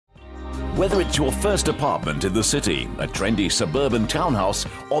Whether it's your first apartment in the city, a trendy suburban townhouse,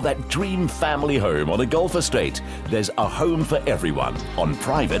 or that dream family home on a golf estate, there's a home for everyone on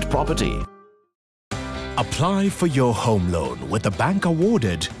private property. Apply for your home loan with the bank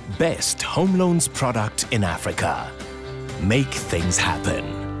awarded Best Home Loans Product in Africa. Make things happen.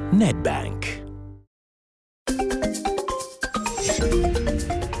 Nedbank.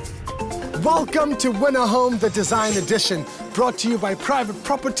 Welcome to Win a Home, the Design Edition, brought to you by Private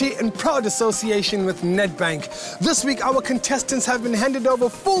Property in proud association with Nedbank. This week, our contestants have been handed over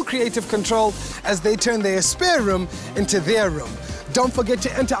full creative control as they turn their spare room into their room. Don't forget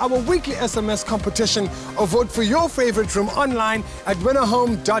to enter our weekly SMS competition or vote for your favorite room online at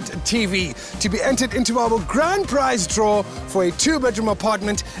winnerhome.tv to be entered into our grand prize draw for a 2-bedroom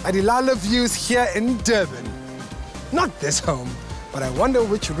apartment at Ilala Views here in Durban. Not this home, but I wonder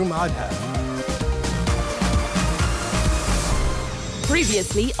which room I'd have.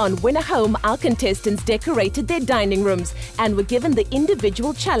 Previously on Win a Home, our contestants decorated their dining rooms and were given the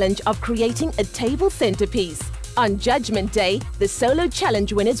individual challenge of creating a table centerpiece. On Judgment Day, the solo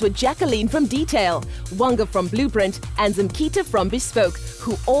challenge winners were Jacqueline from Detail, Wanga from Blueprint, and Zimkita from Bespoke,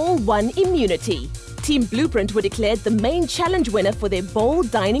 who all won immunity. Team Blueprint were declared the main challenge winner for their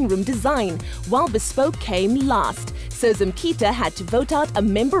bold dining room design, while Bespoke came last, so Zimkita had to vote out a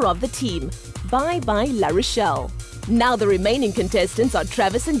member of the team. Bye-bye La Rochelle. Now the remaining contestants are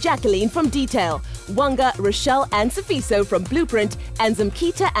Travis and Jacqueline from Detail, Wanga, Rochelle and Safiso from Blueprint, and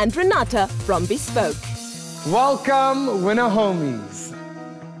Zimkita and Renata from Bespoke. Welcome, Winner Homies.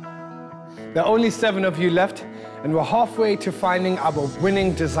 There are only 7 of you left, and we're halfway to finding our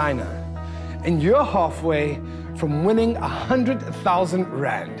winning designer. And you're halfway from winning 100,000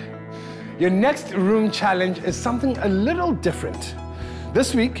 Rand. Your next room challenge is something a little different.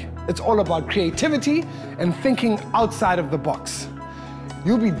 This week, it's all about creativity and thinking outside of the box.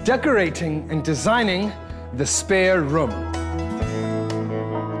 You'll be decorating and designing the spare room.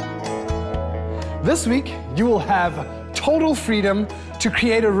 This week, you will have total freedom to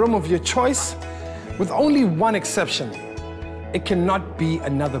create a room of your choice, with only one exception. It cannot be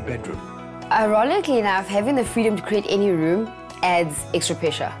another bedroom. Ironically enough, having the freedom to create any room adds extra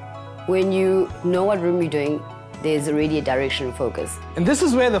pressure. When you know what room you're doing, there's already a direction and focus. And this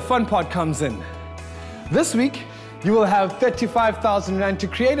is where the fun part comes in. This week, you will have 35,000 Rand to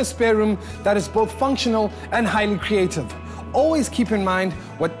create a spare room that is both functional and highly creative. Always keep in mind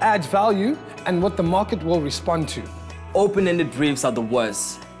what adds value and what the market will respond to. Open-ended briefs are the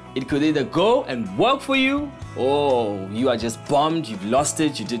worst. It could either go and work for you, or you are just bummed, you've lost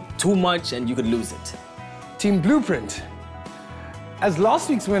it, you did too much, and you could lose it. Team Blueprint. As last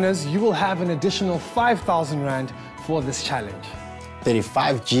week's winners, you will have an additional 5,000 Rand for this challenge.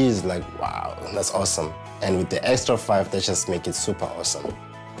 35 G's, like, wow, that's awesome. And with the extra 5, that just make it super awesome.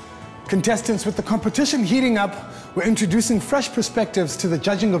 Contestants, with the competition heating up, we're introducing fresh perspectives to the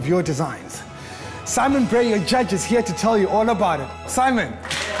judging of your designs. Simon Bray, your judge, is here to tell you all about it. Simon.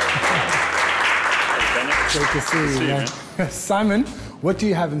 Great to see you, man. Simon, what do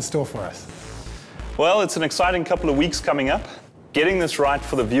you have in store for us? Well, it's an exciting couple of weeks coming up. Getting this right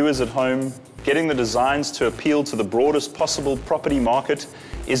for the viewers at home, getting the designs to appeal to the broadest possible property market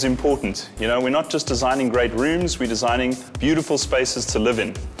is important. You know, we're not just designing great rooms, we're designing beautiful spaces to live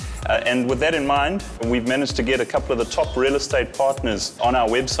in. And with that in mind, we've managed to get a couple of the top real estate partners on our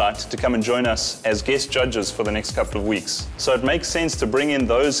website to come and join us as guest judges for the next couple of weeks. So it makes sense to bring in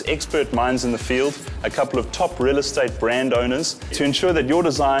those expert minds in the field, a couple of top real estate brand owners, to ensure that your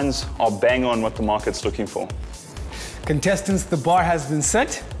designs are bang on what the market's looking for. Contestants, the bar has been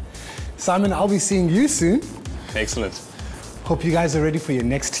set. Simon, I'll be seeing you soon. Excellent. Hope you guys are ready for your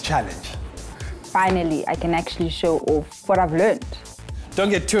next challenge. Finally, I can actually show off what I've learned. Don't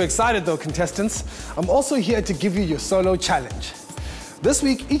get too excited though, contestants. I'm also here to give you your solo challenge. This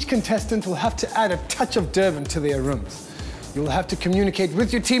week, each contestant will have to add a touch of Durban to their rooms. You'll have to communicate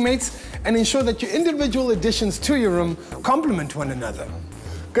with your teammates and ensure that your individual additions to your room complement one another.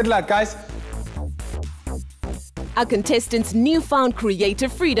 Good luck, guys. Our contestants' newfound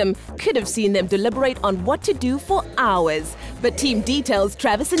creative freedom could have seen them deliberate on what to do for hours. But Team Detail's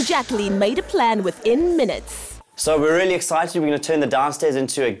Travis and Jacqueline made a plan within minutes. So we're really excited. We're going to turn the downstairs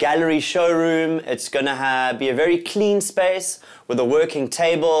into a gallery showroom. It's going to be a very clean space with a working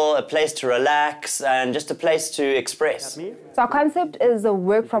table, a place to relax, and just a place to express. So our concept is a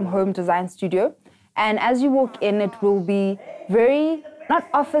work-from-home design studio. And as you walk in, it will be very, not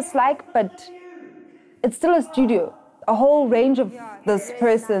office-like, but it's still a studio. A whole range of this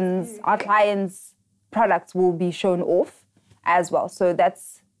person's, our clients' products will be shown off as well. So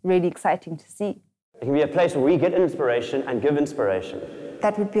that's really exciting to see. It can be a place where we get inspiration and give inspiration.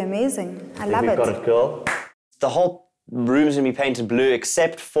 That would be amazing. I love it. We've got it, girl. The whole room's going to be painted blue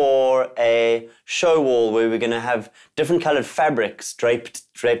except for a show wall where we're going to have different coloured fabrics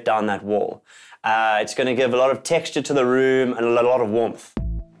draped down that wall. It's going to give a lot of texture to the room and a lot of warmth.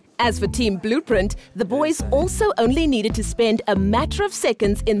 As for Team Blueprint, the boys also only needed to spend a matter of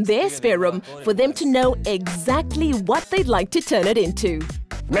seconds in their spare room for them to know exactly what they'd like to turn it into.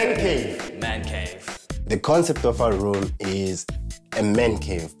 Man cave. Man cave. The concept of our room is a man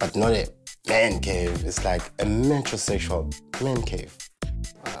cave, but not a man cave. It's like a metrosexual man cave.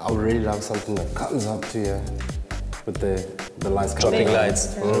 I would really love something that comes up to you with the lights coming. Dropping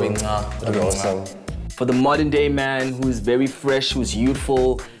lights. That'd be awesome. For the modern day man who's very fresh, who's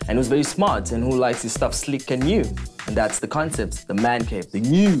youthful, and who's very smart, and who likes his stuff slick and new. And that's the concept, the man cave, the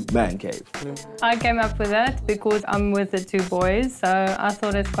new man cave. I came up with that because I'm with the two boys, so I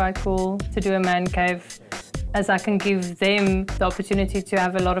thought it's quite cool to do a man cave, as I can give them the opportunity to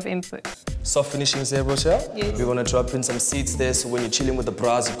have a lot of input. Soft finishings there, Rochelle. Yes. We're going to drop in some seats there, so when you're chilling with the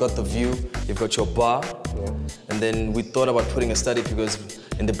bras, you've got the view, you've got your bar. Yeah. And then we thought about putting a study because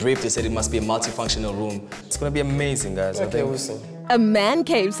in the brief they said it must be a multifunctional room. It's going to be amazing, guys. Okay, we'll see. A man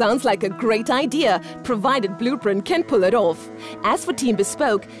cave sounds like a great idea, provided Blueprint can pull it off. As for Team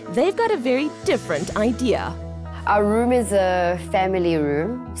Bespoke, they've got a very different idea. Our room is a family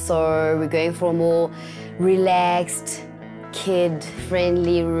room, so we're going for a more relaxed,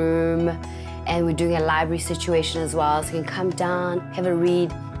 kid-friendly room, and we're doing a library situation as well, so you can come down, have a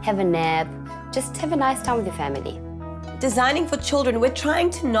read, have a nap, just have a nice time with your family. Designing for children, we're trying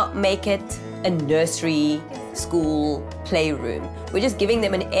to not make it a nursery, school, playroom. We're just giving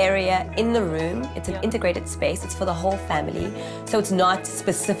them an area in the room. It's an integrated space, it's for the whole family, so it's not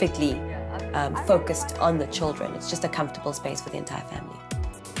specifically focused on the children. It's just a comfortable space for the entire family.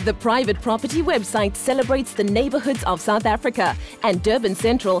 The private property website celebrates the neighborhoods of South Africa, and Durban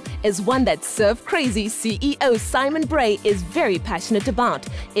Central is one that Surf Crazy CEO Simon Bray is very passionate about,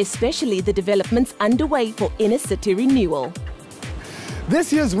 especially the developments underway for inner city renewal.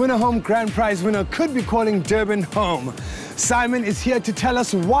 This year's Winner Home Grand Prize winner could be calling Durban home. Simon is here to tell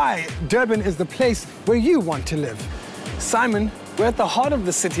us why Durban is the place where you want to live. Simon, we're at the heart of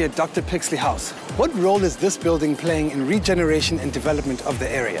the city at Dr. Pixley House. What role is this building playing in regeneration and development of the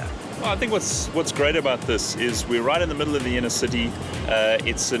area? Well, I think what's great about this is we're right in the middle of the inner city.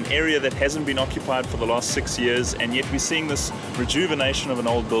 It's an area that hasn't been occupied for the last 6 years, and yet we're seeing this rejuvenation of an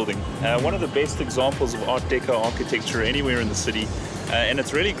old building. One of the best examples of Art Deco architecture anywhere in the city, and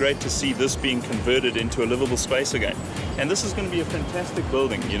it's really great to see this being converted into a livable space again. And this is going to be a fantastic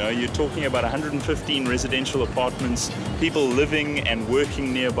building. You know, you're talking about 115 residential apartments, people living and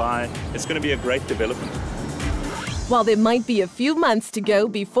working nearby. It's going to be a great development. While there might be a few months to go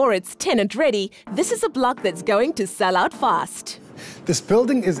before it's tenant ready, this is a block that's going to sell out fast. This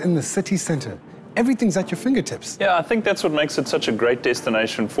building is in the city center. Everything's at your fingertips. Yeah, I think that's what makes it such a great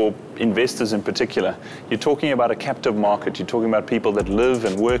destination for investors in particular. You're talking about a captive market. You're talking about people that live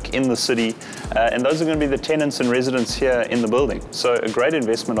and work in the city, and those are going to be the tenants and residents here in the building. So a great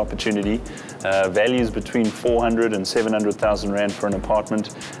investment opportunity. Values between 400 and 700,000 Rand for an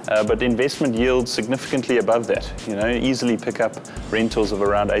apartment, but investment yields significantly above that. You know, easily pick up rentals of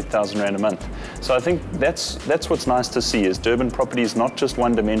around 8,000 Rand a month. So I think that's what's nice to see, is Durban property is not just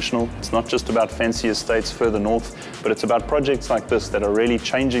one-dimensional. It's not just about fancy estates further north, but it's about projects like this that are really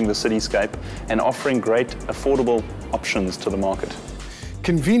changing the cityscape and offering great affordable options to the market.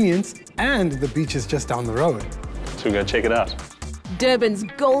 Convenience, and the beach is just down the road. So go check it out. Durban's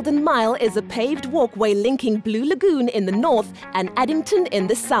Golden Mile is a paved walkway linking Blue Lagoon in the north and Addington in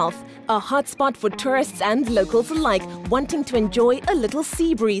the south, a hotspot for tourists and locals alike wanting to enjoy a little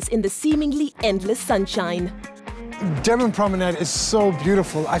sea breeze in the seemingly endless sunshine. Durban Promenade is so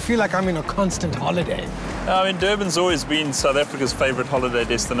beautiful. I feel like I'm in a constant holiday. I mean, Durban's always been South Africa's favourite holiday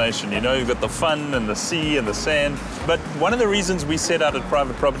destination. You know, you've got the fun and the sea and the sand. But one of the reasons we set out at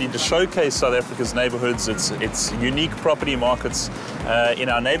Private Property to showcase South Africa's neighbourhoods, its unique property markets in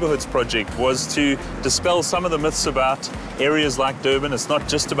our neighbourhoods project, was to dispel some of the myths about areas like Durban. It's not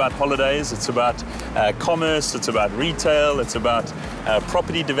just about holidays, it's about commerce, it's about retail, it's about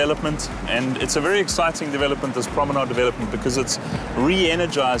property development. And it's a very exciting development, this promenade development, because it's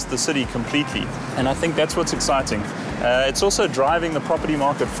re-energised the city completely. And I think that's what's exciting. It's also driving the property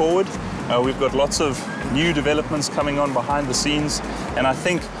market forward. We've got lots of new developments coming on behind the scenes, and I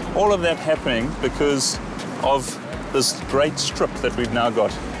think all of that happening because of this great strip that we've now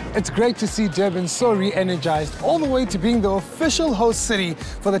got. It's great to see Durban so re-energized, all the way to being the official host city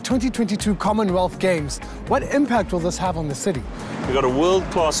for the 2022 Commonwealth Games. What impact will this have on the city? We've got a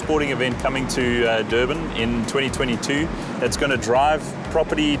world-class sporting event coming to Durban in 2022 that's going to drive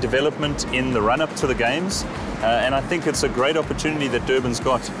property development in the run-up to the Games. And I think it's a great opportunity that Durban's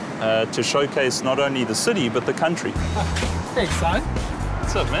got to showcase not only the city, but the country. Thanks, son.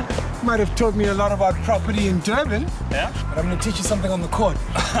 What's up, man? Might have taught me a lot about property in Durban. Yeah? But I'm going to teach you something on the court.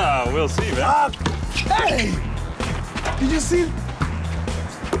 We'll see, man. Hey! Did you see?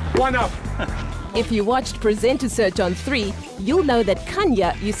 1 up. If you watched Presenter Search on 3, you'll know that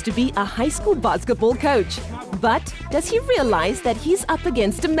Kanya used to be a high school basketball coach. But does he realize that he's up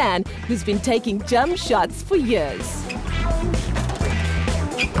against a man who's been taking jump shots for years?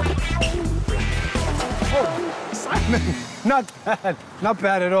 Oh, Simon, not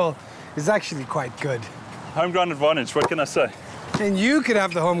bad at all. He's actually quite good. Home ground advantage, what can I say? And you could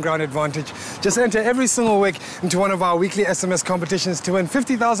have the home ground advantage. Just enter every single week into one of our weekly SMS competitions to win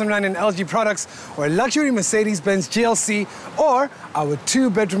 50,000 Rand in LG products or a luxury Mercedes-Benz GLC or our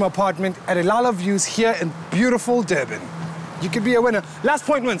 2-bedroom apartment at Ilala Views here in beautiful Durban. You could be a winner. Last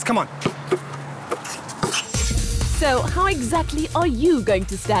point wins, come on. So how exactly are you going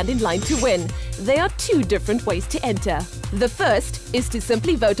to stand in line to win? There are 2 different ways to enter. The first is to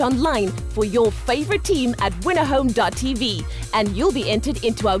simply vote online for your favorite team at winnerhome.tv, and you'll be entered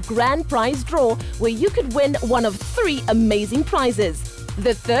into our grand prize draw where you could win one of 3 amazing prizes.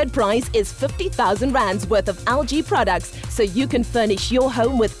 The third prize is 50,000 Rands worth of LG products so you can furnish your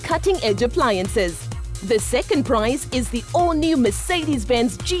home with cutting-edge appliances. The second prize is the all-new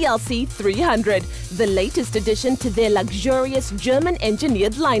Mercedes-Benz GLC 300, the latest addition to their luxurious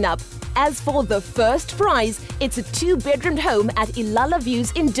German-engineered lineup. As for the first prize, it's a 2-bedroom home at Ilala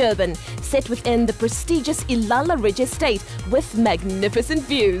Views in Durban, set within the prestigious Ilala Ridge estate with magnificent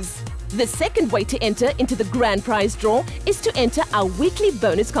views. The second way to enter into the grand prize draw is to enter our weekly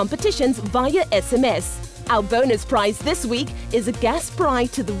bonus competitions via SMS. Our bonus prize this week is a gas pry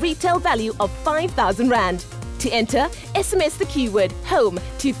to the retail value of 5,000 Rand. To enter, SMS the keyword HOME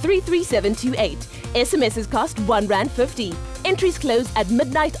to 33728. SMSs cost R1.50. Entries close at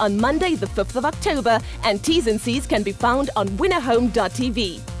midnight on Monday, the 5th of October, and T's and C's can be found on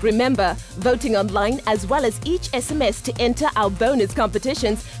winnerhome.tv. Remember, voting online as well as each SMS to enter our bonus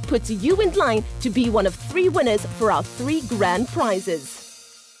competitions puts you in line to be one of 3 winners for our 3 grand prizes.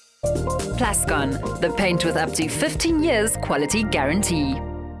 Plascon, the paint with up to 15 years quality guarantee.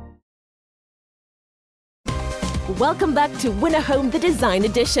 Welcome back to Winner Home the Design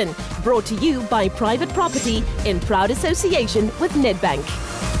Edition, brought to you by Private Property in proud association with Nedbank.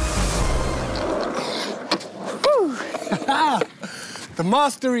 The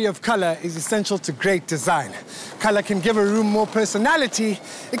mastery of color is essential to great design. Color can give a room more personality.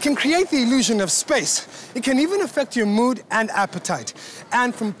 It can create the illusion of space. It can even affect your mood and appetite.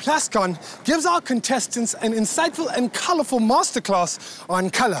 And from Plascon gives our contestants an insightful and colorful masterclass on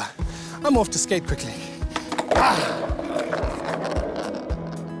color. I'm off to skate quickly.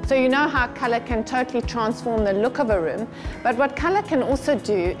 So you know how color can totally transform the look of a room, but what color can also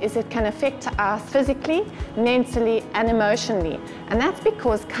do is it can affect us physically, mentally, and emotionally. And that's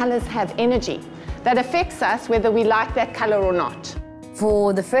because colors have energy that affects us whether we like that color or not.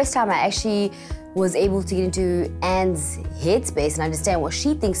 For the first time, I actually was able to get into Anne's headspace and understand what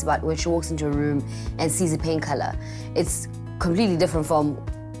she thinks about when she walks into a room and sees a paint color. It's completely different from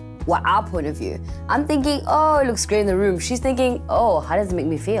what our point of view. I'm thinking, oh, it looks great in the room. She's thinking, oh, how does it make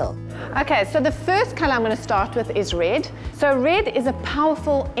me feel? Okay, so the first color I'm going to start with is red. So red is a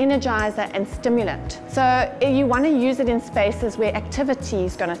powerful energizer and stimulant. So you want to use it in spaces where activity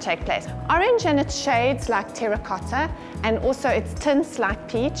is going to take place. Orange and its shades like terracotta and also its tints like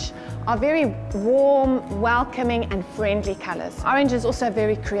peach are very warm, welcoming and friendly colors. Orange is also a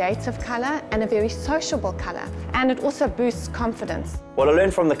very creative color and a very sociable color, and it also boosts confidence. What I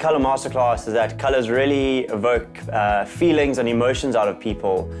learned from the color masterclass is that colors really evoke feelings and emotions out of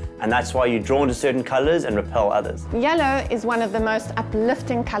people, and that's why you're drawn to certain colors and repel others. Yellow is one of the most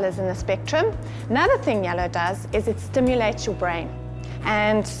uplifting colors in the spectrum. Another thing yellow does is it stimulates your brain.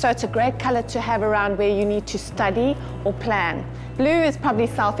 And so it's a great color to have around where you need to study or plan. Blue is probably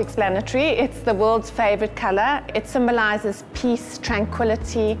self-explanatory. It's the world's favorite color. It symbolizes peace,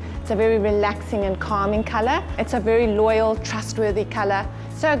 tranquility. It's a very relaxing and calming color. It's a very loyal, trustworthy color.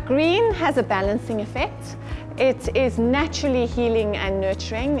 So green has a balancing effect. It is naturally healing and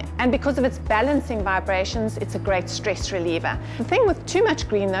nurturing, and because of its balancing vibrations, it's a great stress reliever. The thing with too much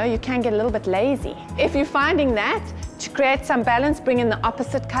green though, you can get a little bit lazy. If you're finding that, to create some balance, bring in the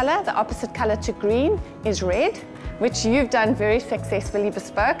opposite color. The opposite color to green is red, which you've done very successfully,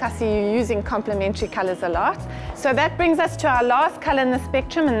 Bespoke. I see you using complementary colors a lot. So that brings us to our last color in the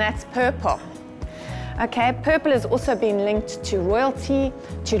spectrum, and that's purple. Okay, purple has also been linked to royalty,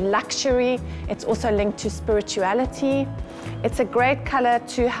 to luxury. It's also linked to spirituality. It's a great color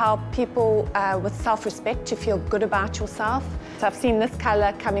to help people with self-respect to feel good about yourself. So I've seen this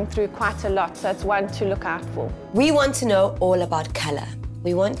color coming through quite a lot, so it's one to look out for. We want to know all about color.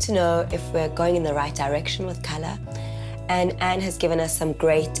 We want to know if we're going in the right direction with color. And Anne has given us some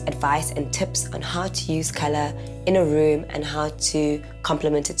great advice and tips on how to use color in a room and how to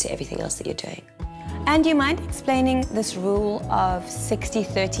complement it to everything else that you're doing. And do you mind explaining this rule of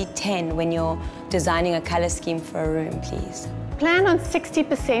 60-30-10 when you're designing a color scheme for a room, please? Plan on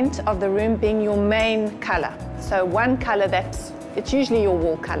 60% of the room being your main color. So one color it's usually your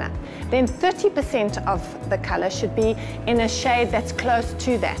wall color. Then 30% of the color should be in a shade that's close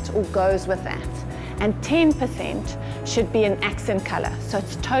to that or goes with that. And 10% should be an accent color. So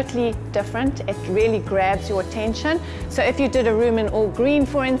it's totally different. It really grabs your attention. So if you did a room in all green,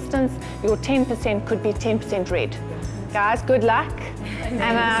 for instance, your 10% could be 10% red. Guys, good luck.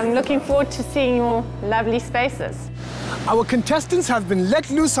 And I'm looking forward to seeing your lovely spaces. Our contestants have been let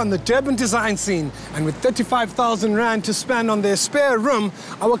loose on the Durban design scene, and with 35,000 Rand to spend on their spare room,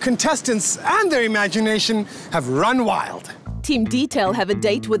 our contestants and their imagination have run wild. Team Detail have a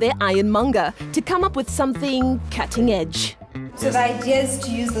date with their ironmonger to come up with something cutting edge. So the idea is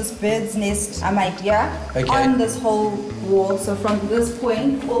to use this bird's nest idea on this whole wall. So from this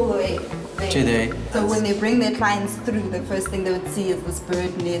point all the way there. To there. So when they bring their clients through, the first thing they would see is this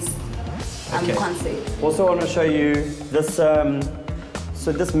bird nest concept. Also, I want to show you this.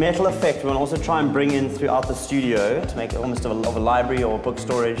 So this metal effect, we want to also try and bring in throughout the studio to make it almost of a library or book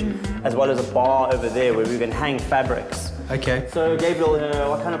storage, as well as a bar over there where we can hang fabrics. Okay. So Gabriel,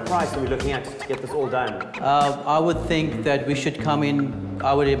 what kind of price are we looking at to get this all done? I would think that we should come in,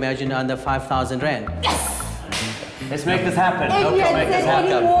 I would imagine, under 5,000 Rand. Yes! Let's make this happen. If you had said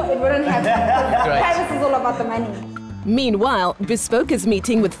any more, it wouldn't happen. Great. Paris is all about the money. Meanwhile, Bespoke is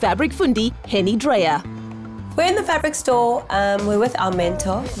meeting with fabric fundi Henny Dreyer. We're in the fabric store. We're with our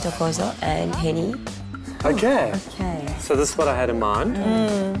mentor, Ntokozo and Henny. Okay. Okay. So this is what I had in mind.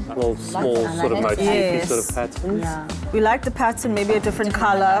 Little small sort of motify sort of patterns. Yeah. We like the pattern, maybe a different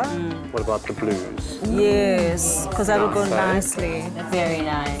color. What about the blues? Yes, because that will go nicely. Very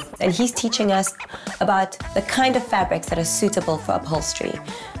nice. And he's teaching us about the kind of fabrics that are suitable for upholstery.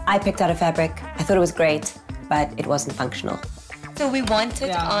 I picked out a fabric. I thought it was great, but it wasn't functional. So we want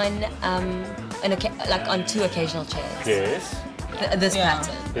it on on 2 occasional chairs. Yes. This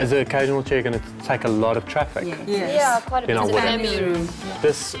pattern. Is the occasional chair going to take a lot of traffic? Yes. Yeah, quite a bit. It's a family room.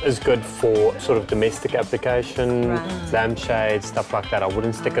 This is good for sort of domestic application, lampshades, stuff like that. I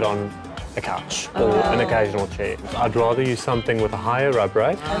wouldn't stick it on a couch or an occasional chair. I'd rather use something with a higher rub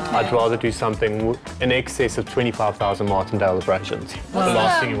rate. I'd rather do something in excess of 25,000 Martindale abrasions. What's the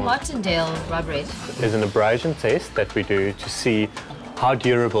last thing you want. Martindale rub rate? There's an abrasion test that we do to see how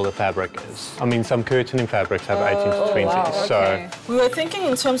durable the fabric is. I mean, some curtaining fabrics have 18 to 20, so... We were thinking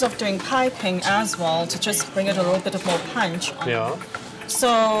in terms of doing piping as well, to just bring it a little bit of more punch. Yeah.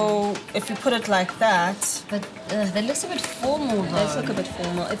 So, if you put it like that... But that looks a bit formal, though. It does look a bit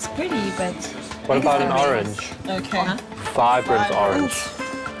formal. It's pretty, but... What about an orange? Okay. Vibrant orange.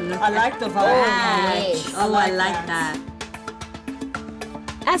 I like the vibrant orange. Oh, I like that.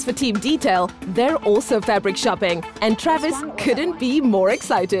 As for Team Detail, they're also fabric shopping, and Travis couldn't be more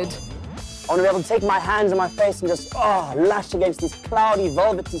excited. I want to be able to take my hands on my face and just, lash against these cloudy,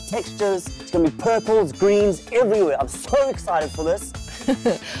 velvety textures. It's going to be purples, greens, everywhere. I'm so excited for this.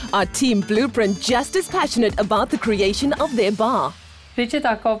 Our Team Blueprint just as passionate about the creation of their bar. Richard,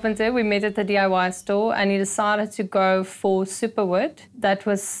 our carpenter, we met at the DIY store and he decided to go for superwood. That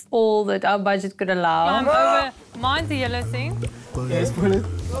was all that our budget could allow. Mind the yellow thing. Yes, pull it.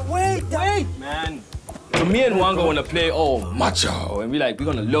 Wait! Man. So me and Wanga want to play macho, and we're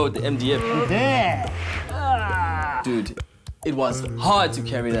gonna load the MDF. Dude, it was hard to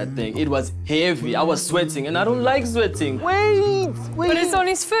carry that thing. It was heavy. I was sweating, and I don't like sweating. Wait! But it's on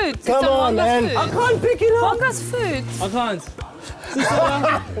his food. Come on, man. Food. I can't pick it up. Wanga's food. I can't.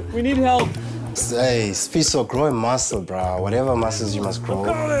 Sister, we need help. Hey, Fiso, grow a muscle, bro. Whatever muscles you must grow,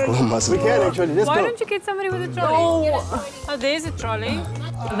 grow muscle. We can actually. Let's Why go. don't you get somebody with a trolley? Oh, there's a trolley.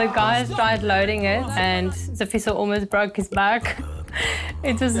 The guys tried loading it, and Zafiso almost broke his back.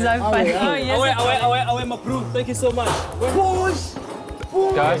 It was so funny. Oh, yes. I my proof. Thank you so much.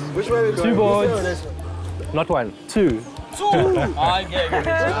 Guys, which way are we going? 2 boards. Not 1, 2.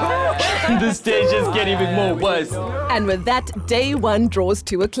 The stage is getting even more worse. And with that, day 1 draws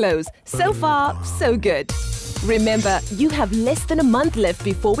to a close. So far, so good. Remember, you have less than a month left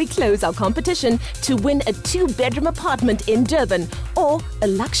before we close our competition to win a 2-bedroom apartment in Durban, or a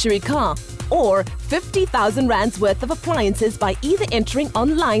luxury car, or 50,000 rands worth of appliances by either entering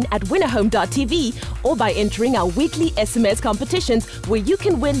online at winnerhome.tv or by entering our weekly SMS competitions where you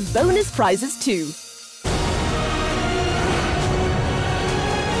can win bonus prizes too.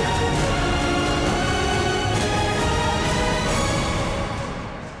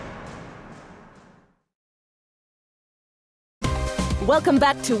 Welcome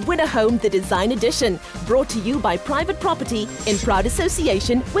back to Winner Home, the Design Edition, brought to you by Private Property in proud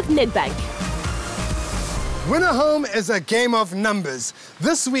association with Nedbank. Winner Home is a game of numbers.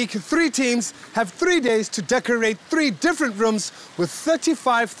 This week, 3 teams have 3 days to decorate 3 different rooms with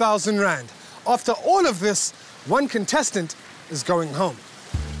 35,000 rand. After all of this, 1 contestant is going home.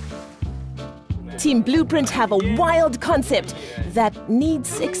 Team Blueprint have a wild concept that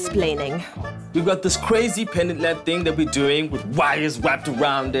needs explaining. We've got this crazy pendant lamp thing that we're doing with wires wrapped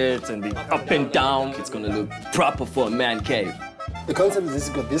around it and the up and down. It's gonna look proper for a man cave. The concept is this,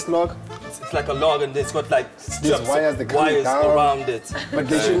 got this log. It's like a log and it's got like these wires that come down around it. But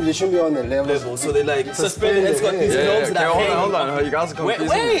they shouldn't be on the level. So they like suspended. It's got these globes that are hanging. Hold on, you guys are confusing.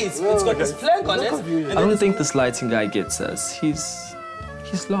 Wait, it's got this plank on it. I don't think this lighting guy gets us. He's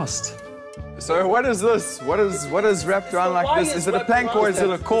lost. So what is this? What is wrapped around like this? Is it a plank or is it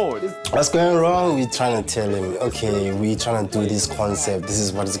a cord? What's going wrong? We're trying to tell him, okay, we're trying to do this concept. This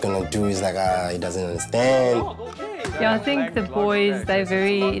is what it's gonna do. He's like, he doesn't understand. Yeah, I think the boys, they're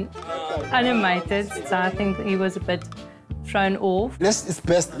very animated, so I think he was a bit thrown off. It's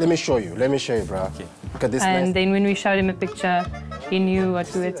best, let me show you, bro. Okay. Look at this. And then when we showed him a picture, he knew what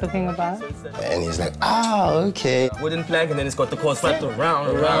we were talking about. And he's like, okay. Wooden plank, and then it's got the cords wrapped around.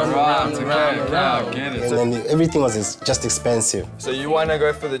 Get it. And then everything was just expensive. So you want to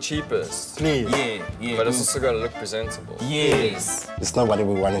go for the cheapest? Please. Yeah. But it's also got to look presentable. Yes. It's not what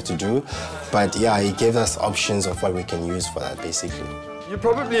we wanted to do, but yeah, he gave us options of what we can use for that, basically. You're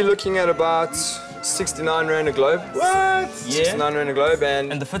probably looking at about 69 rand a globe. What? Yeah. 69 rand a globe.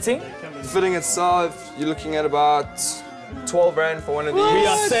 And the fitting? The fitting itself, you're looking at about 12 rand for one of these. We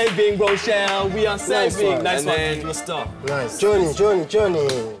are saving, bro, Shane. We are saving. Nice one. Then, you're a star. Nice. Johnny.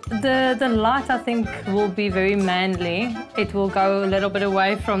 The light, I think, will be very manly. It will go a little bit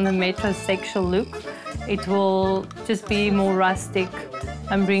away from the metrosexual look. It will just be more rustic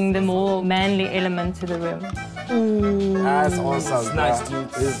and bring the more manly element to the room. That's awesome. It's nice, dude.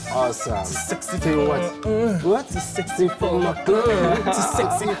 It's awesome. It's sexy for what? What? It's sexy for my girl. It's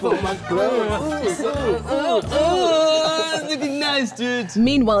sexy for my girl. It's looking nice, dude.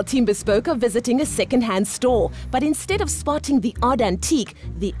 Meanwhile, Team Bespoke are visiting a second-hand store, but instead of spotting the odd antique,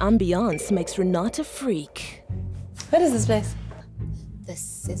 the ambiance makes Renata freak. What is this place?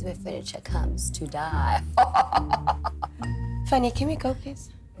 This is where furniture comes to die. Fanny, can we go, please?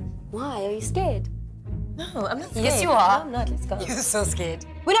 Why? Are you scared? No, I'm not scared. Yes, you are. No, I'm not. Let's go. You're so scared.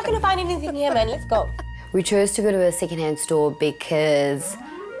 We're not going to find anything here, man. Let's go. We chose to go to a second-hand store because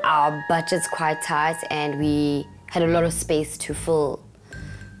our budget's quite tight and we had a lot of space to fill.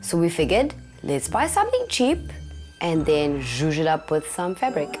 So we figured, let's buy something cheap and then zhuzh it up with some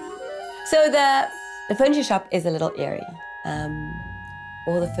fabric. So the furniture shop is a little eerie.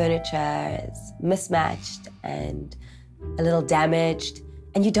 All the furniture is mismatched and a little damaged.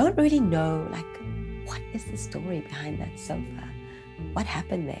 And you don't really know, like, what is the story behind that sofa? What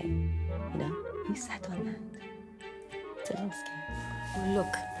happened there? You know, who sat on that? It's a little scary. Oh,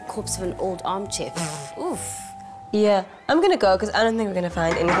 look, corpse of an old armchair. Oof. Yeah, I'm gonna go because I don't think we're gonna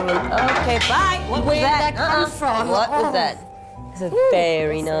find anything in. Okay, bye. What was that? Come from? What was that? This is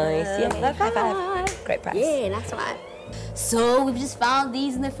very nice. Yeah, high five. Great price. Yeah, that's right. So we've just found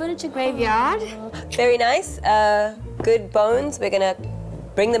these in the furniture graveyard. Very nice. Good bones. We're gonna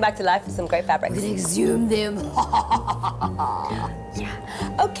bring them back to life with some great fabrics. We're gonna exhume them.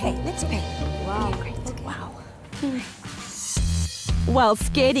 Yeah. Okay, let's pay. Wow. Great. Okay. Wow. While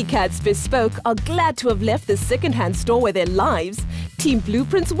Scaredy Cats Bespoke are glad to have left the second-hand store with their lives, Team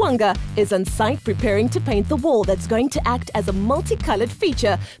Blueprint's Wanga is on site preparing to paint the wall that's going to act as a multicolored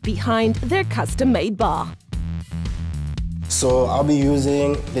feature behind their custom-made bar. So I'll be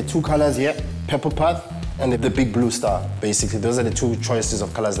using the 2 colors here, Purple Path and the big blue star, basically. Those are the 2 choices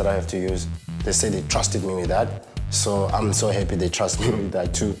of colors that I have to use. They say they trusted me with that, so I'm so happy they trust me with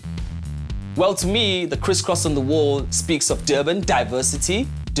that too. Well, to me, the crisscross on the wall speaks of Durban, diversity,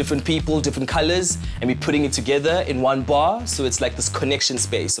 different people, different colors, and we're putting it together in one bar, so it's like this connection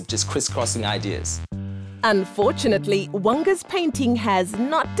space of just crisscrossing ideas. Unfortunately, Wanga's painting has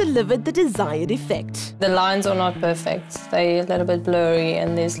not delivered the desired effect. The lines are not perfect. They're a little bit blurry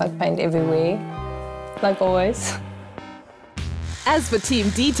and there's like paint everywhere, like always. As for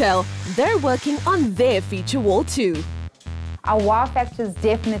Team Detail, they're working on their feature wall too. Our wow factor is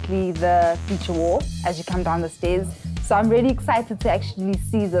definitely the feature wall as you come down the stairs. So I'm really excited to actually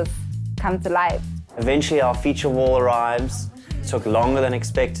see this come to life. Eventually our feature wall arrives. It took longer than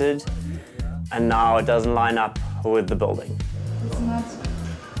expected, and now it doesn't line up with the building. It's not.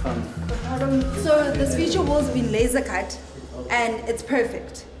 So this feature wall's been laser cut and it's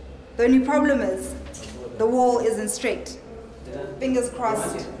perfect. The only problem is the wall isn't straight. Fingers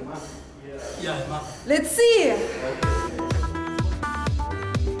crossed. Let's see.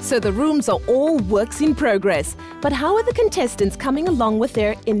 So the rooms are all works in progress. But how are the contestants coming along with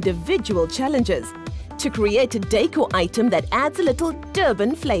their individual challenges to create a decor item that adds a little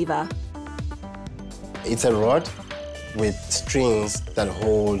Durban flavor? It's a rod with strings that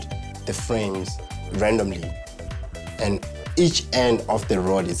hold the frames randomly. And each end of the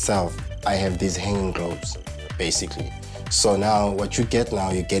rod itself, I have these hanging globes, basically. So now what you get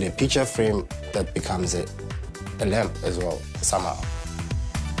now, you get a picture frame that becomes a lamp as well, somehow.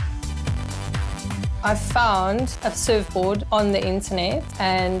 I found a surfboard on the internet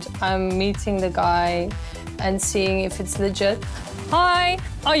and I'm meeting the guy and seeing if it's legit. Hi,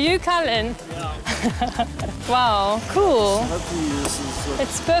 are you Cullen? Yeah. Wow, cool.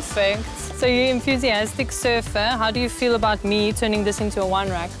 It's perfect. So you're an enthusiastic surfer. How do you feel about me turning this into a one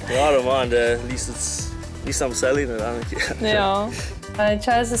rack? Yeah, I don't mind. At least I'm selling it. I don't care. Yeah. I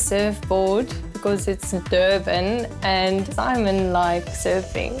chose a surfboard because it's Durban and Simon likes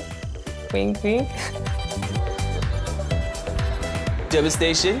surfing. Wink, wink.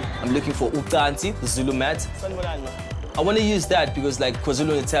 Devastation, I'm looking for Utanti, the Zulu mat. I want to use that because like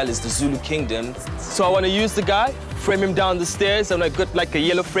KwaZulu-Natal is the Zulu kingdom. So I want to use the guy, frame him down the stairs, and I got like a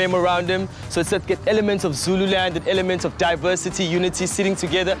yellow frame around him. So it's like get elements of Zululand and elements of diversity, unity sitting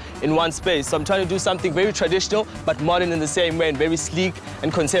together in one space. So I'm trying to do something very traditional, but modern in the same way, and very sleek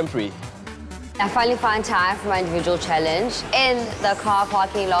and contemporary. I finally found time for my individual challenge in the car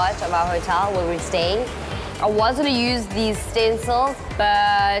parking lot of our hotel where we're staying. I was going to use these stencils,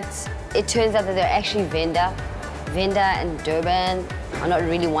 but it turns out that they're actually Venda. Venda and Durban are not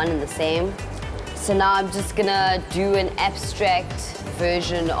really one and the same. So now I'm just going to do an abstract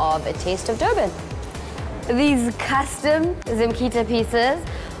version of a taste of Durban. These custom Zimkita pieces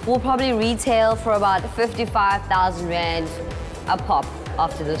will probably retail for about 55,000 Rand a pop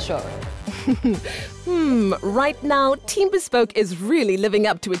after the show. Right now, Team Bespoke is really living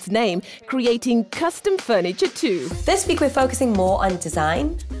up to its name, creating custom furniture too. This week we're focusing more on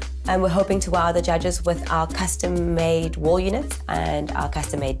design and we're hoping to wow the judges with our custom-made wall units and our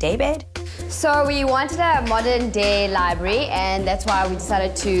custom-made daybed. So we wanted a modern day library and that's why we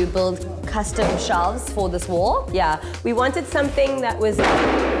decided to build custom shelves for this wall. Yeah, we wanted something that was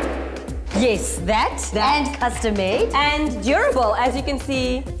yes, that and custom-made. And durable. As you can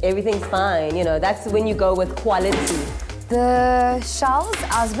see, everything's fine. You know, that's when you go with quality. The shelves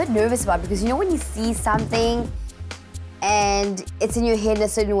I was a bit nervous about because you know when you see something and it's in your head in a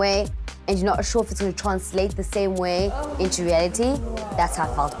certain way and you're not sure if it's going to translate the same way into reality, that's how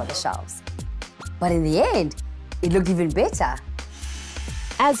I felt about the shelves. But in the end, it looked even better.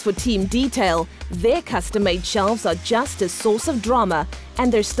 As for Team Detail, their custom-made shelves are just a source of drama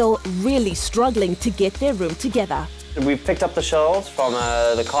and they're still really struggling to get their room together. We've picked up the shelves from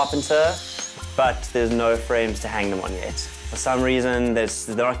the carpenter, but there's no frames to hang them on yet. For some reason, they're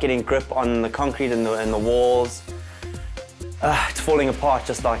not getting grip on the concrete and the walls. It's falling apart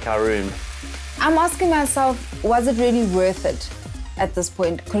just like our room. I'm asking myself, was it really worth it at this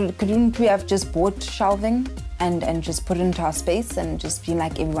point? Couldn't we have just bought shelving and just put it into our space and just be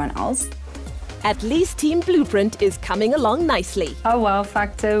like everyone else? At least Team Blueprint is coming along nicely. Our wow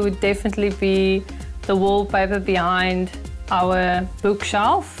factor would definitely be the wallpaper behind our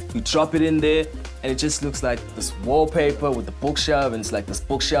bookshelf. You drop it in there and it just looks like this wallpaper with the bookshelf, and it's like this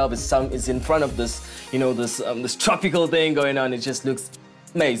bookshelf is in front of this, you know, this tropical thing going on. It just looks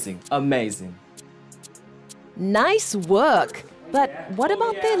amazing, amazing. Nice work, but what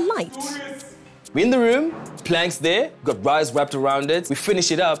about their light? We're in the room, planks there, got wires wrapped around it. We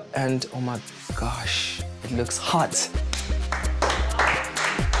finish it up and oh my gosh, it looks hot.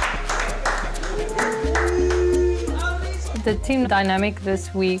 The team dynamic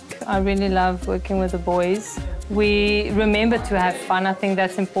this week, I really love working with the boys. We remember to have fun. I think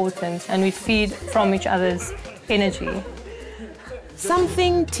that's important. And we feed from each other's energy.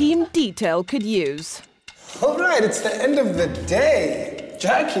 Something Team Detail could use. All right, it's the end of the day.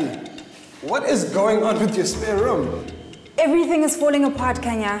 Jackie, what is going on with your spare room? Everything is falling apart,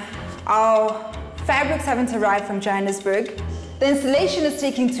 Kenya. Our fabrics haven't arrived from Johannesburg. The installation is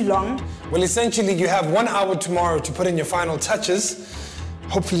taking too long. Well, essentially, you have 1 hour tomorrow to put in your final touches.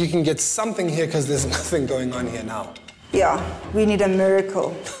 Hopefully you can get something here because there's nothing going on here now. Yeah, we need a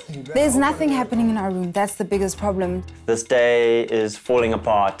miracle. There's nothing happening in our room. That's the biggest problem. This day is falling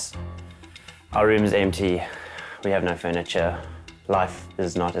apart. Our room is empty. We have no furniture. Life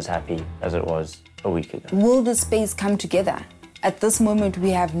is not as happy as it was a week ago. Will the space come together? At this moment, we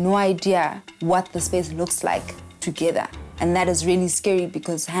have no idea what the space looks like together. And that is really scary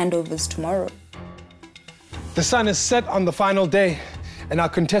because handover is tomorrow. The sun is set on the final day, and our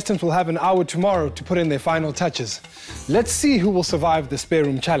contestants will have an hour tomorrow to put in their final touches. Let's see who will survive the spare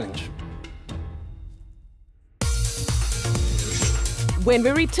room challenge. When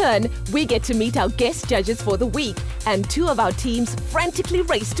we return, we get to meet our guest judges for the week, and 2 of our teams frantically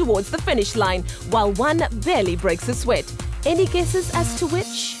race towards the finish line, while one barely breaks a sweat. Any guesses as to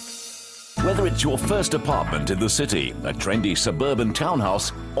which? Whether it's your first apartment in the city, a trendy suburban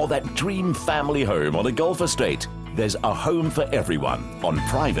townhouse, or that dream family home on a golf estate, there's a home for everyone on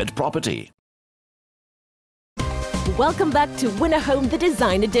private property. Welcome back to Win a Home the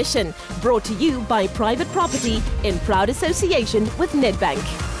Design Edition, brought to you by Private Property in proud association with Nedbank.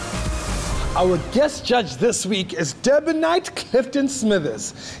 Our guest judge this week is Durbanite Clifton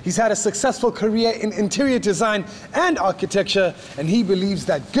Smithers. He's had a successful career in interior design and architecture, and he believes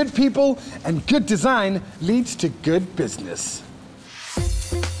that good people and good design leads to good business.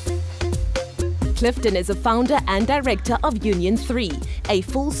 Clifton is a founder and director of Union 3, a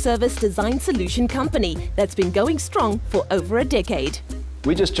full-service design solution company that's been going strong for over a decade.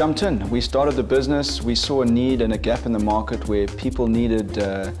 We just jumped in. We started the business. We saw a need and a gap in the market where people needed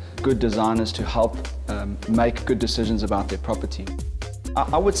good designers to help make good decisions about their property.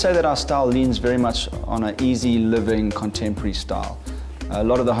 I would say that our style leans very much on an easy living contemporary style. A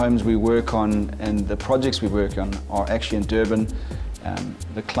lot of the homes we work on and the projects we work on are actually in Durban.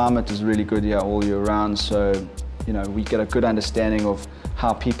 The climate is really good here all year round, so we get a good understanding of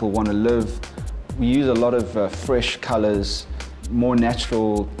how people want to live. We use a lot of fresh colors, more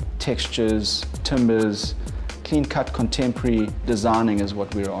natural textures, timbers, clean-cut contemporary designing is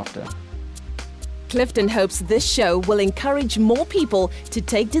what we're after. Clifton hopes this show will encourage more people to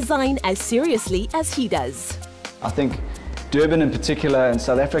take design as seriously as he does. I think Durban in particular and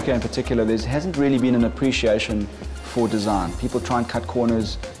South Africa in particular, there hasn't really been an appreciation for design. People try and cut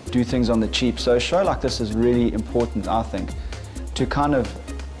corners, do things on the cheap. So a show like this is really important, I think, to kind of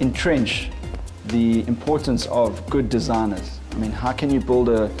entrench the importance of good designers. I mean, how can you build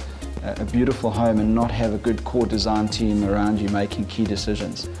a beautiful home and not have a good core design team around you making key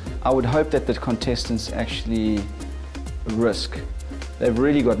decisions? I would hope that the contestants actually risk. They've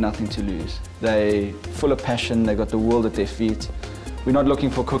really got nothing to lose. They're full of passion, they've got the world at their feet. We're not looking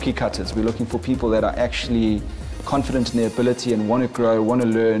for cookie cutters, we're looking for people that are actually confident in their ability and want to grow, want to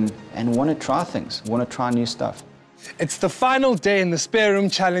learn, and want to try things, want to try new stuff. It's the final day in the Spare Room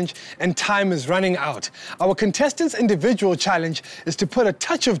Challenge and time is running out. Our contestants' individual challenge is to put a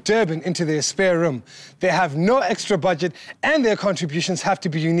touch of Durban into their spare room. They have no extra budget and their contributions have to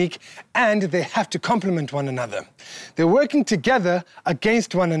be unique and they have to complement one another. They're working together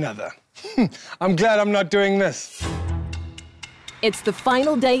against one another. I'm glad I'm not doing this. It's the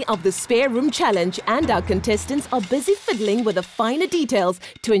final day of the Spare Room Challenge and our contestants are busy fiddling with the finer details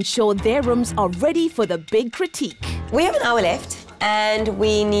to ensure their rooms are ready for the big critique. We have an hour left and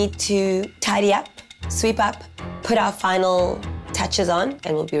we need to tidy up, sweep up, put our final touches on,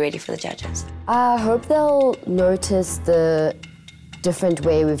 and we'll be ready for the judges. I hope they'll notice the different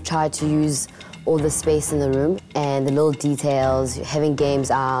way we've tried to use all the space in the room and the little details, having games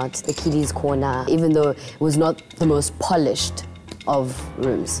out, the kiddies' corner, even though it was not the most polished of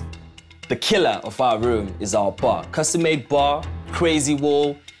rooms. The killer of our room is our bar. Custom-made bar, crazy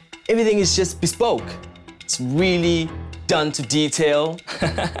wall, everything is just bespoke. It's really done to detail.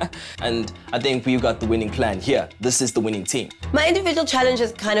 And I think we've got the winning plan here. This is the winning team. My individual challenge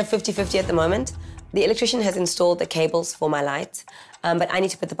is kind of 50-50 at the moment. The electrician has installed the cables for my lights, but I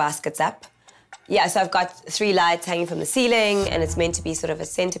need to put the baskets up. Yeah, so I've got 3 lights hanging from the ceiling and it's meant to be sort of a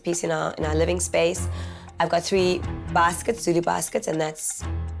centerpiece in our living space. I've got 3 baskets, Zulu baskets, and that's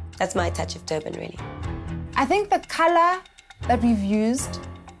my touch of Durban, really. I think the color that we've used,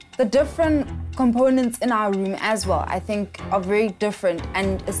 the different components in our room as well, I think are very different,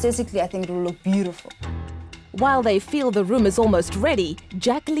 and aesthetically, I think it will look beautiful. While they feel the room is almost ready,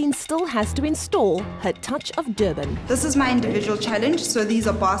 Jacqueline still has to install her touch of Durban. This is my individual challenge, so these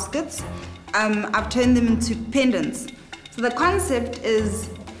are baskets. I've turned them into pendants. So the concept is,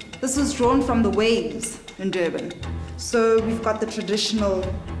 this was drawn from the waves in Durban. So we've got the traditional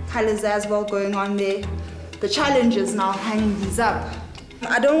colors as well going on there. The challenge is now hanging these up.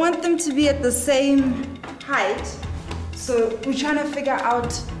 I don't want them to be at the same height, so we're trying to figure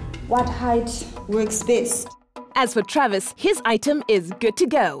out what height works best. As for Travis, his item is good to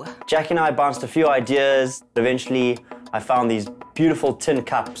go. Jackie and I bounced a few ideas. Eventually, I found these beautiful tin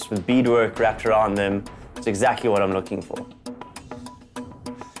cups with beadwork wrapped around them. It's exactly what I'm looking for.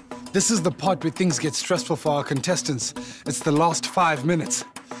 This is the part where things get stressful for our contestants. It's the last 5 minutes.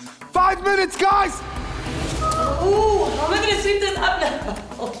 5 minutes, guys! Ooh, how am I going to sweep this up now?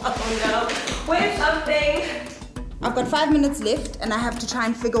 Oh no, where's something? I've got 5 minutes left and I have to try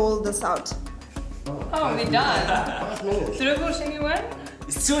and figure all this out. Oh, we're done.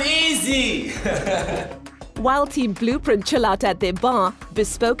 It's too easy! While Team Blueprint chill out at their bar,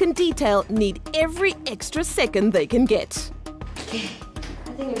 Bespoke and Detail need every extra second they can get. Okay,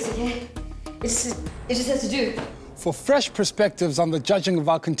 I think it's okay. It just has to do. For fresh perspectives on the judging of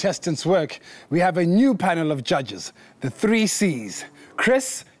our contestants' work, we have a new panel of judges, the 3 C's,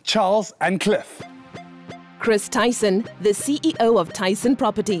 Chris, Charles and Cliff. Chris Tyson, the CEO of Tyson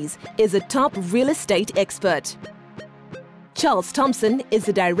Properties, is a top real estate expert. Charles Thompson is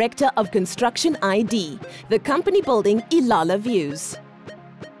the Director of Construction ID, the company building Ilala Views.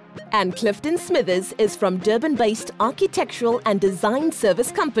 And Clifton Smithers is from Durban-based architectural and design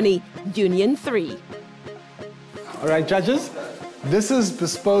service company, Union 3. All right, judges, this is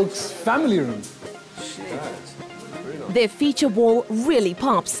Bespoke's family room. Their feature wall really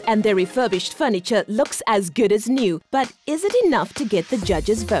pops and their refurbished furniture looks as good as new. But is it enough to get the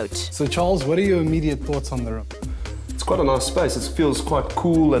judges' vote? So Charles, what are your immediate thoughts on the room? It's quite a nice space. It feels quite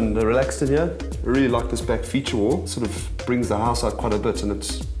cool and relaxed in here. I really like this back feature wall. It sort of brings the house out quite a bit, and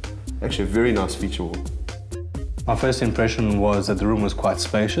it's actually a very nice feature wall. My first impression was that the room was quite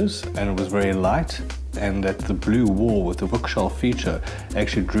spacious and it was very light, and that the blue wall with the bookshelf feature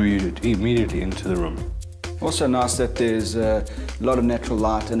actually drew you immediately into the room. Also nice that there's a lot of natural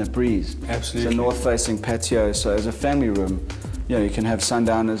light and a breeze. Absolutely. It's a north-facing patio, so as a family room, you know, you can have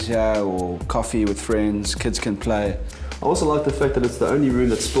sundowners here or coffee with friends, kids can play. I also like the fact that it's the only room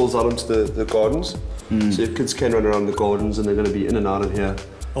that spills out into the gardens. So your kids can run around the gardens and they're going to be in and out of here.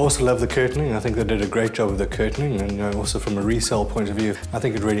 I also love the curtaining. I think they did a great job with the curtaining, and also from a resale point of view, I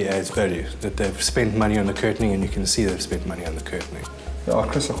think it really adds value, that they've spent money on the curtaining and you can see they've spent money on the curtaining. Yeah,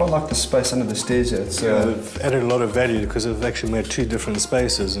 Chris, I quite like the space under the stairs here. They've added a lot of value because they've actually made 2 different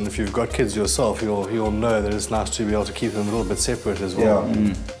spaces, and if you've got kids yourself, you'll know that it's nice to be able to keep them a little bit separate as well.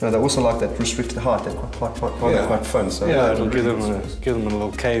 Yeah. No, they also like that restricted height. They're quite fun. So yeah, it'll give them a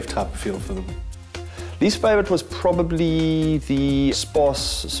little cave type feel for them. Least favourite was probably the sparse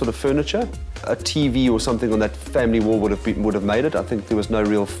sort of furniture. A TV or something on that family wall would have made it. I think there was no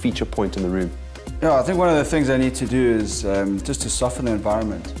real feature point in the room. Yeah, I think one of the things they need to do is just to soften the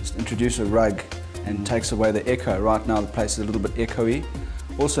environment. Just introduce a rug and takes away the echo. Right now the place is a little bit echoey.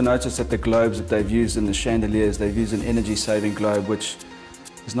 Also notice that the globes that they've used in the chandeliers, they've used an energy-saving globe, which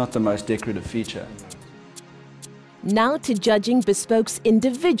is not the most decorative feature. Now to judging Bespoke's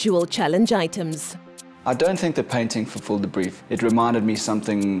individual challenge items. I don't think the painting fulfilled the brief. It reminded me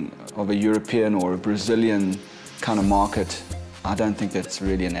something of a European or a Brazilian kind of market. I don't think that's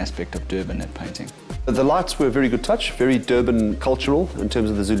really an aspect of Durban, that painting. The lights were a very good touch, very Durban cultural in terms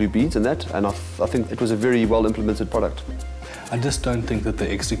of the Zulu beads and that, and I think it was a very well implemented product. I just don't think that they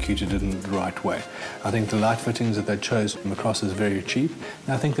executed it in the right way. I think the light fittings that they chose from across is very cheap,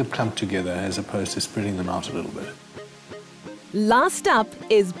 and I think they've clumped together as opposed to spreading them out a little bit. Last up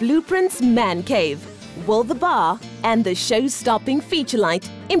is Blueprint's Man Cave. Will the bar and the show-stopping feature light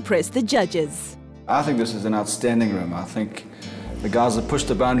impress the judges? I think this is an outstanding room. I think the guys have pushed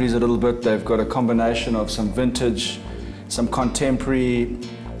the boundaries a little bit. They've got a combination of some vintage, some contemporary.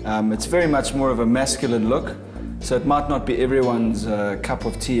 It's very much more of a masculine look, so it might not be everyone's cup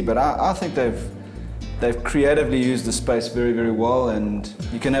of tea, but I think they've creatively used the space very, very well, and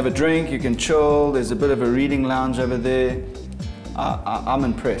you can have a drink, you can chill, there's a bit of a reading lounge over there. I'm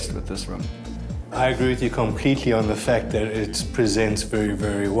impressed with this room. I agree with you completely on the fact that it presents very,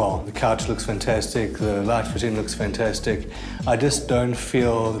 very well. The couch looks fantastic, the light fitting looks fantastic. I just don't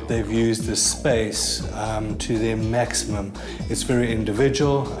feel that they've used the space to their maximum. It's very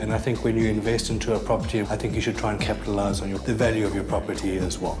individual, and I think when you invest into a property, I think you should try and capitalize on the value of your property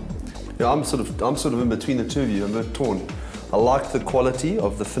as well. Yeah, I'm sort of in between the two of you. I'm a bit torn. I like the quality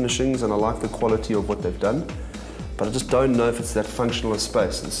of the finishings and I like the quality of what they've done, but I just don't know if it's that functional a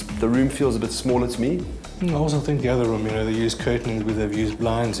space. The room feels a bit smaller to me. I also think the other room, you know, they use curtains, but they've used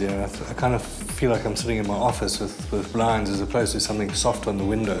blinds here. I kind of feel like I'm sitting in my office with blinds as opposed to something soft on the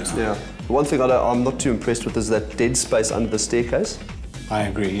windows. Yeah. The one thing I'm not too impressed with is that dead space under the staircase. I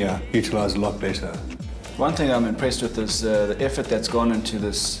agree, yeah. Utilised a lot better. One thing I'm impressed with is the effort that's gone into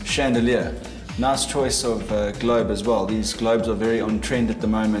this chandelier. Nice choice of globe as well. These globes are very on trend at the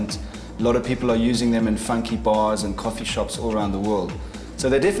moment. A lot of people are using them in funky bars and coffee shops all around the world. So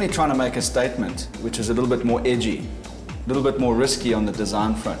they're definitely trying to make a statement, which is a little bit more edgy, a little bit more risky on the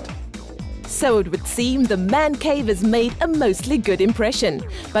design front. So it would seem the man cave has made a mostly good impression.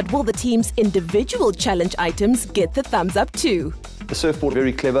 But will the team's individual challenge items get the thumbs up too? The surfboard,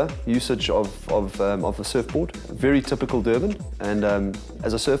 very clever usage of the surfboard. Very typical Durban, and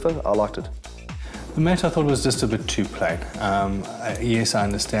as a surfer, I liked it. The mat I thought was just a bit too plain. Yes, I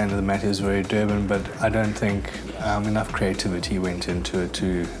understand the mat is very Durban, but I don't think enough creativity went into it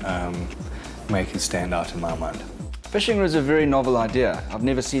to make it stand out in my mind. Fishing is a very novel idea. I've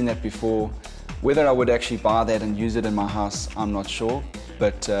never seen that before. Whether I would actually buy that and use it in my house, I'm not sure,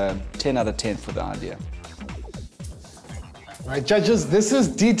 but 10 out of 10 for the idea. All right, judges, this is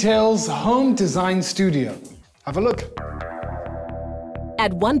Detail's home design studio. Have a look.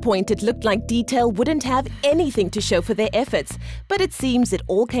 At one point, it looked like Detail wouldn't have anything to show for their efforts, but it seems it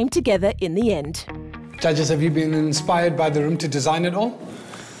all came together in the end. Judges, have you been inspired by the room to design it all?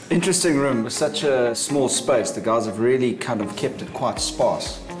 Interesting room with such a small space. The guys have really kind of kept it quite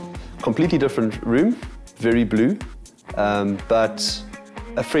sparse. Completely different room, very blue, but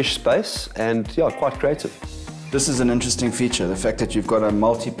a fresh space and yeah, quite creative. This is an interesting feature, the fact that you've got a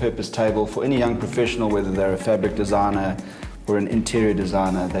multi-purpose table for any young professional, whether they're a fabric designer or an interior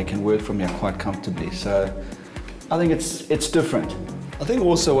designer, they can work from here quite comfortably. So I think it's different. I think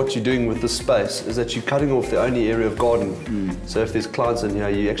also what you're doing with this space is that you're cutting off the only area of garden. So if there's clients in here,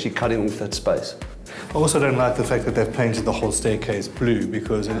 you're actually cutting off that space. I also don't like the fact that they've painted the whole staircase blue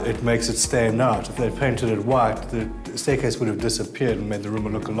because it makes it stand out. If they'd painted it white, the staircase would have disappeared and made the room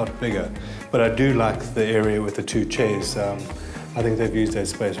look a lot bigger. But I do like the area with the two chairs. I think they've used that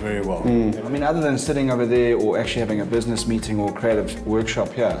space very well. I mean, other than sitting over there or actually having a business meeting or creative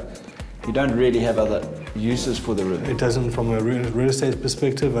workshop here, you don't really have other uses for the room. It doesn't from a real estate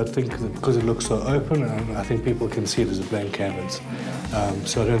perspective. I think because it looks so open, I think people can see it as a blank canvas.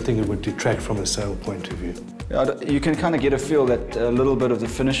 So I don't think it would detract from a sale point of view. Yeah, you can kind of get a feel that a little bit of the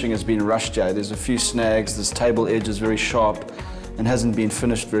finishing has been rushed here. There's a few snags, this table edge is very sharp and hasn't been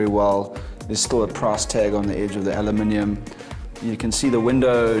finished very well. There's still a price tag on the edge of the aluminium. You can see the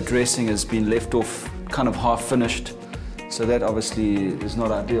window dressing has been left off kind of half finished, so that obviously is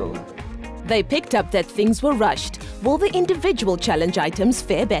not ideal. They picked up that things were rushed. Will the individual challenge items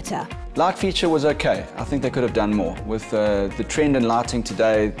fare better? Light feature was okay. I think they could have done more with the trend in lighting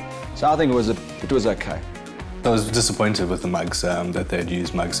today. So I think it was okay. I was disappointed with the mugs, that they'd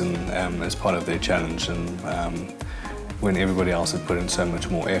used mugs as part of their challenge, and when everybody else had put in so much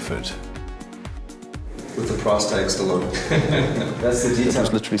more effort. With the price tag still on. That's the detail. It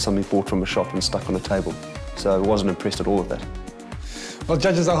was literally something bought from a shop and stuck on a table. So I wasn't impressed at all with that. Well,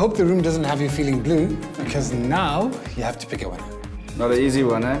 judges, I hope the room doesn't have you feeling blue, because now you have to pick a winner. Not an easy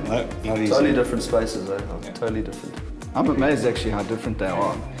one, eh? No, not easy. Totally different spaces, eh? Totally different. I'm amazed actually how different they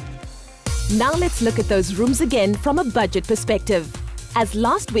are. Now let's look at those rooms again from a budget perspective. As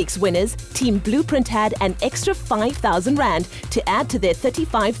last week's winners, Team Blueprint had an extra 5,000 Rand to add to their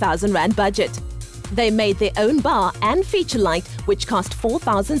 35,000 Rand budget. They made their own bar and feature light, which cost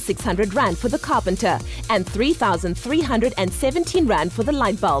 4,600 Rand for the carpenter and 3,317 Rand for the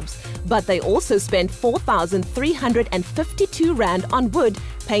light bulbs. But they also spent 4,352 Rand on wood,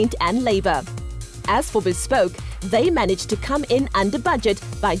 paint and labour. As for bespoke, they managed to come in under budget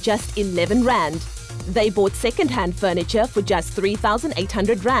by just 11 Rand. They bought second-hand furniture for just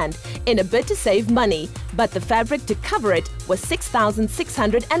 3,800 Rand in a bid to save money, but the fabric to cover it was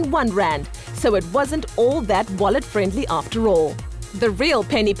 6,601 Rand, so it wasn't all that wallet-friendly after all. The real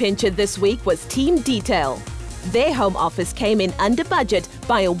penny pincher this week was Team Detail. Their home office came in under budget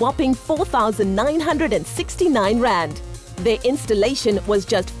by a whopping 4,969 Rand. Their installation was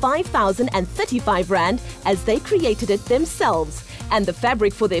just 5,035 Rand as they created it themselves, and the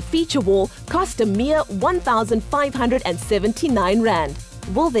fabric for their feature wall cost a mere 1,579 Rand.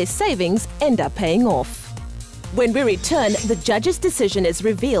 Will their savings end up paying off? When we return, the judge's decision is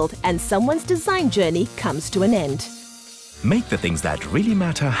revealed and someone's design journey comes to an end. Make the things that really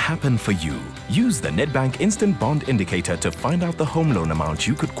matter happen for you. Use the Nedbank Instant Bond Indicator to find out the home loan amount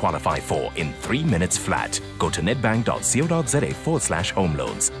you could qualify for in 3 minutes flat. Go to nedbank.co.za/home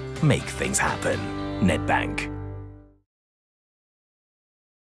loans. Make things happen. Nedbank.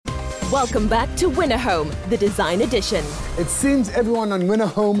 Welcome back to Winner Home, the design edition. It seems everyone on Winner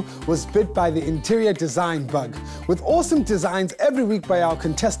Home was bit by the interior design bug. With awesome designs every week by our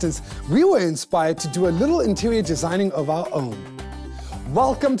contestants, we were inspired to do a little interior designing of our own.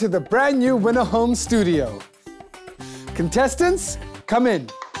 Welcome to the brand new Winner Home studio. Contestants, come in.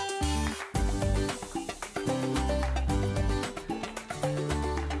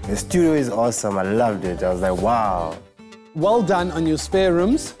 The studio is awesome. I loved it. I was like, wow. Well done on your spare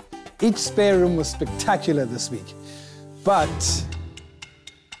rooms. Each spare room was spectacular this week. But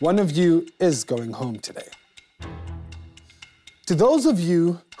one of you is going home today. To those of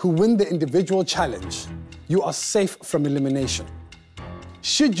you who win the individual challenge, you are safe from elimination.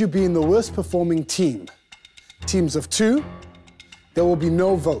 Should you be in the worst performing team, teams of 2, there will be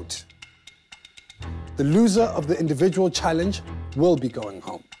no vote. The loser of the individual challenge will be going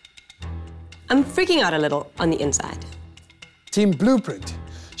home. I'm freaking out a little on the inside. Team Blueprint,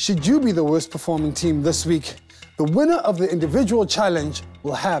 should you be the worst performing team this week, the winner of the individual challenge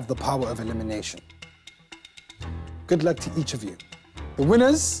will have the power of elimination. Good luck to each of you. The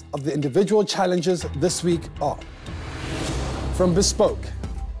winners of the individual challenges this week are from Bespoke.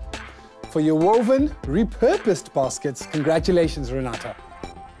 For your woven, repurposed baskets, congratulations, Renata.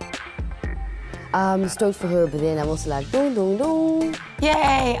 I'm stoked for her, but then I'm also like, dong, dong, dong.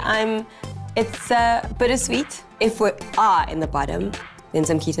 Yay, it's bittersweet. If we are in the bottom, then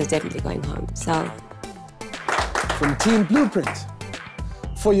Samkita's definitely going home, so. From Team Blueprint,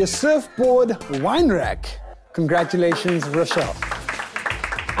 for your surfboard wine rack, congratulations, Rochelle.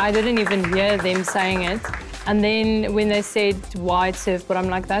 I didn't even hear them saying it. And then when they said white surfboard, I'm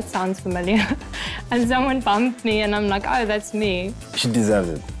like, that sounds familiar. And someone bumped me and I'm like, oh, that's me. She deserves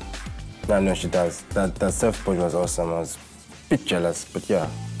it. No, she does. That surfboard was awesome. I was a bit jealous, but yeah,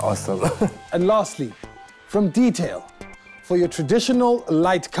 awesome. And lastly, from Detail, for your traditional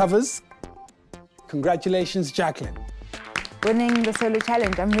light covers, congratulations, Jacqueline. Winning the solo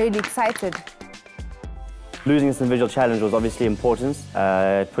challenge, I'm really excited. Losing this individual challenge was obviously important.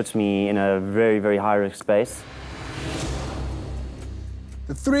 It puts me in a very, very high-risk space.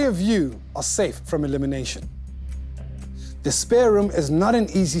 The 3 of you are safe from elimination. The spare room is not an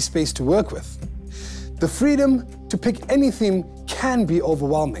easy space to work with. The freedom to pick any theme can be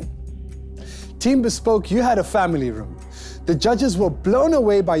overwhelming. Team Bespoke, you had a family room. The judges were blown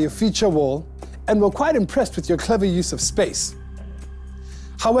away by your feature wall and were quite impressed with your clever use of space.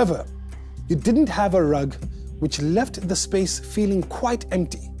 However, you didn't have a rug, which left the space feeling quite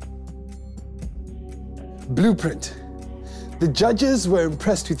empty. Blueprint. The judges were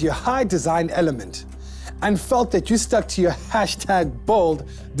impressed with your high design element and felt that you stuck to your #bold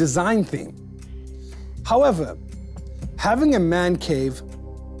design theme. However, having a man cave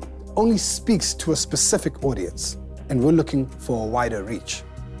only speaks to a specific audience, and we're looking for a wider reach.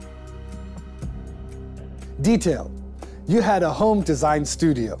 Detail. You had a home design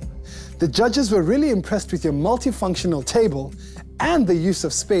studio. The judges were really impressed with your multifunctional table and the use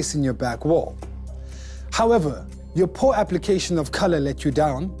of space in your back wall. However, your poor application of color let you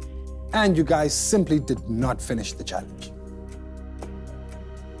down, and you guys simply did not finish the challenge.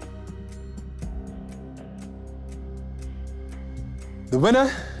 The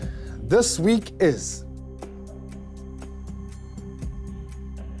winner this week is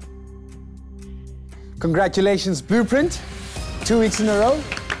congratulations, Blueprint. 2 weeks in a row,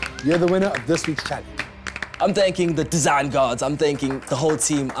 you're the winner of this week's challenge. I'm thanking the design gods. I'm thanking the whole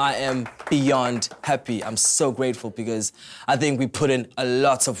team. I am beyond happy. I'm so grateful because I think we put in a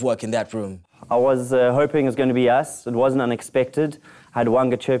lot of work in that room. I was hoping it was going to be us. It wasn't unexpected. I had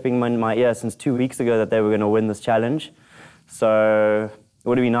Wanga chirping in my ear since 2 weeks ago that they were going to win this challenge. So it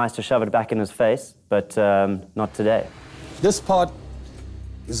would have been nice to shove it back in his face, but not today. This part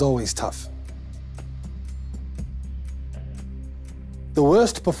is always tough. The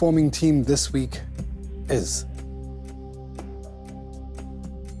worst performing team this week is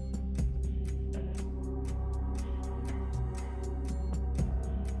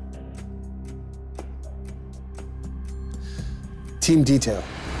Team Detail.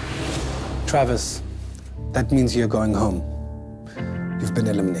 Travis, that means you're going home. You've been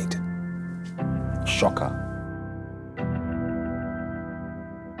eliminated. Shocker.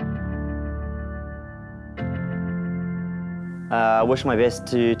 I wish my best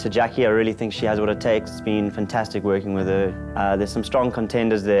to Jackie. I really think she has what it takes. It's been fantastic working with her. There's some strong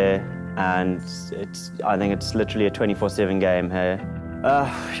contenders there. and I think it's literally a 24/7 game here.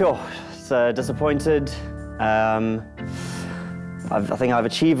 Sure, so disappointed. I think I've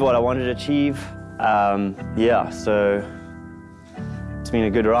achieved what I wanted to achieve. Yeah, so it's been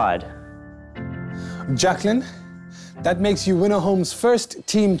a good ride. Jacqueline, that makes you Winner Home's first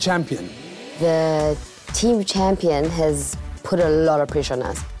team champion. The team champion has put a lot of pressure on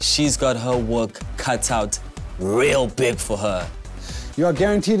us. She's got her work cut out real big for her. You are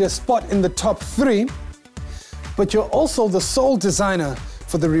guaranteed a spot in the top 3, but you're also the sole designer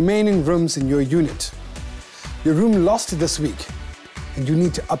for the remaining rooms in your unit. Your room lost this week, and you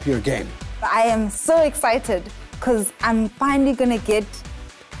need to up your game. I am so excited because I'm finally going to get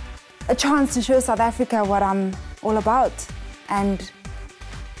a chance to show South Africa what I'm all about. And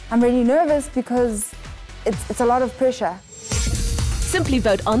I'm really nervous because it's a lot of pressure. Simply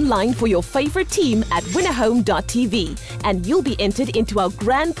vote online for your favorite team at winnerhome.tv and you'll be entered into our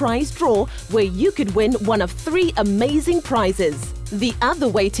grand prize draw where you could win one of 3 amazing prizes. The other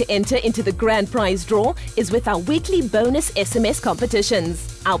way to enter into the grand prize draw is with our weekly bonus SMS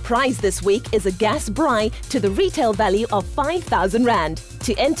competitions. Our prize this week is a gas braai to the retail value of 5,000 Rand.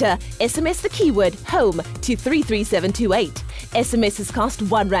 To enter, SMS the keyword HOME to 33728. SMSs cost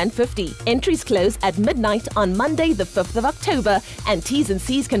R1.50. Entries close at midnight on Monday the 5th of October and T's and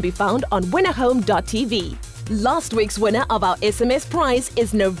C's can be found on winnerhome.tv. Last week's winner of our SMS prize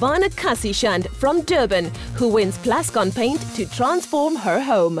is Nirvana Kasishand from Durban, who wins Plascon paint to transform her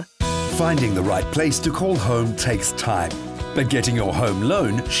home. Finding the right place to call home takes time, but getting your home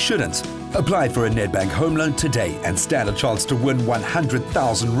loan shouldn't. Apply for a Nedbank home loan today and stand a chance to win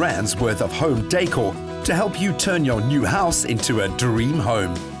 100,000 Rands worth of home decor to help you turn your new house into a dream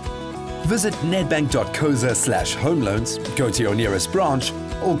home. Visit nedbank.co.za/home loans, go to your nearest branch,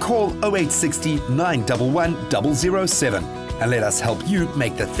 or call 0860 911 007 and let us help you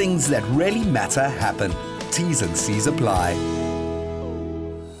make the things that really matter happen. T's and C's apply.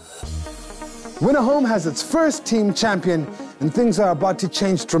 Winner Home has its first team champion, and things are about to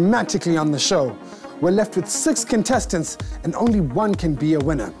change dramatically on the show. We're left with 6 contestants, and only 1 can be a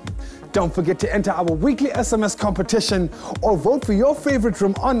winner. Don't forget to enter our weekly SMS competition or vote for your favorite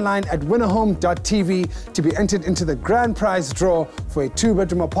room online at winnerhome.tv to be entered into the grand prize draw for a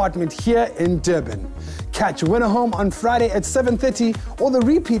 2-bedroom apartment here in Durban. Catch Winner Home on Friday at 7:30 or the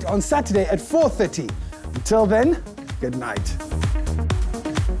repeat on Saturday at 4:30. Until then, good night.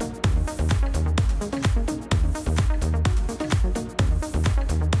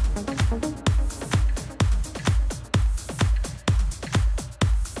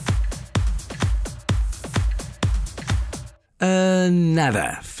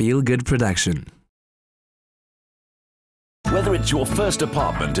 Another feel-good production. Whether it's your first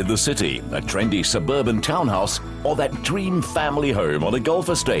apartment in the city, a trendy suburban townhouse, or that dream family home on a golf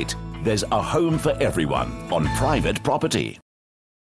estate, there's a home for everyone on private property.